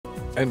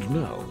And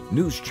now,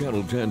 News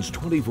Channel 10's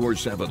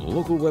 24/7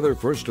 local weather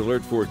first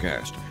alert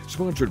forecast,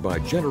 sponsored by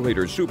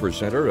Generator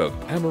Supercenter of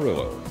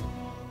Amarillo.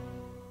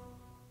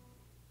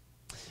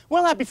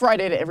 Well, happy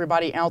Friday to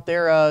everybody out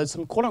there.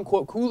 Some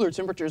quote-unquote cooler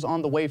temperatures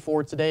on the way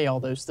for today,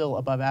 although still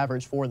above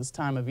average for this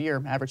time of year.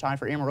 Average high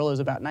for Amarillo is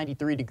about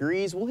 93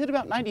 degrees. We'll hit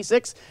about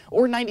 96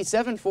 or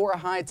 97 for a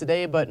high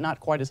today, but not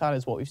quite as hot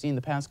as what we've seen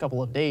the past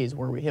couple of days,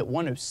 where we hit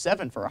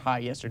 107 for a high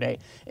yesterday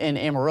in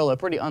Amarillo.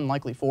 Pretty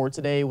unlikely for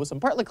today, with some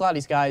partly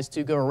cloudy skies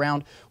to go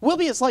around. Will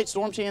be a slight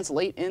storm chance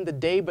late in the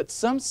day, but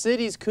some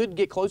cities could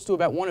get close to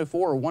about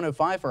 104 or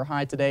 105 for a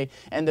high today,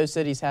 and those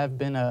cities have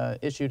been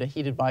issued a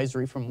heat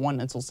advisory from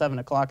 1 until 7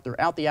 o'clock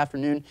throughout the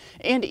afternoon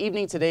and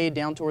evening today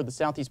down toward the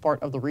southeast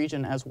part of the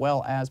region as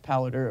well as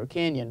Palo Duro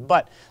Canyon.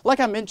 But like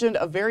I mentioned,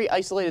 a very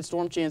isolated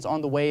storm chance on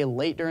the way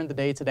late during the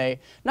day today.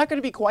 Not going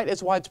to be quite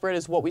as widespread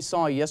as what we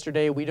saw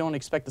yesterday. We don't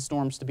expect the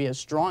storms to be as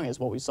strong as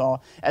what we saw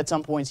at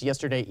some points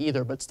yesterday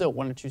either, but still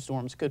one or two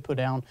storms could put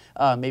down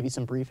maybe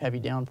some brief heavy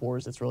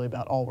downpours. That's really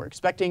about all we're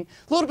expecting.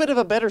 A little bit of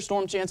a better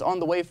storm chance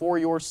on the way for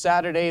your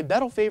Saturday.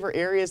 That'll favor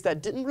areas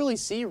that didn't really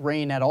see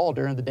rain at all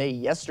during the day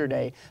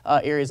yesterday,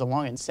 areas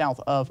along and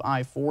south of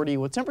I-40.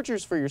 With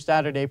temperatures for your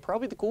Saturday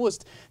probably the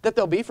coolest that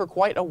they'll be for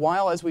quite a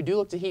while, as we do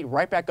look to heat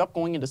right back up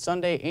going into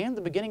Sunday and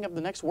the beginning of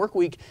the next work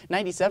week.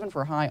 97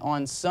 for high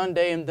on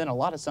Sunday, and then a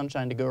lot of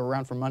sunshine to go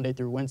around from Monday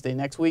through Wednesday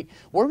next week,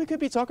 where we could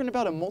be talking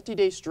about a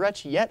multi-day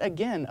stretch yet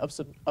again of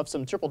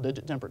some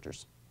triple-digit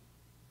temperatures.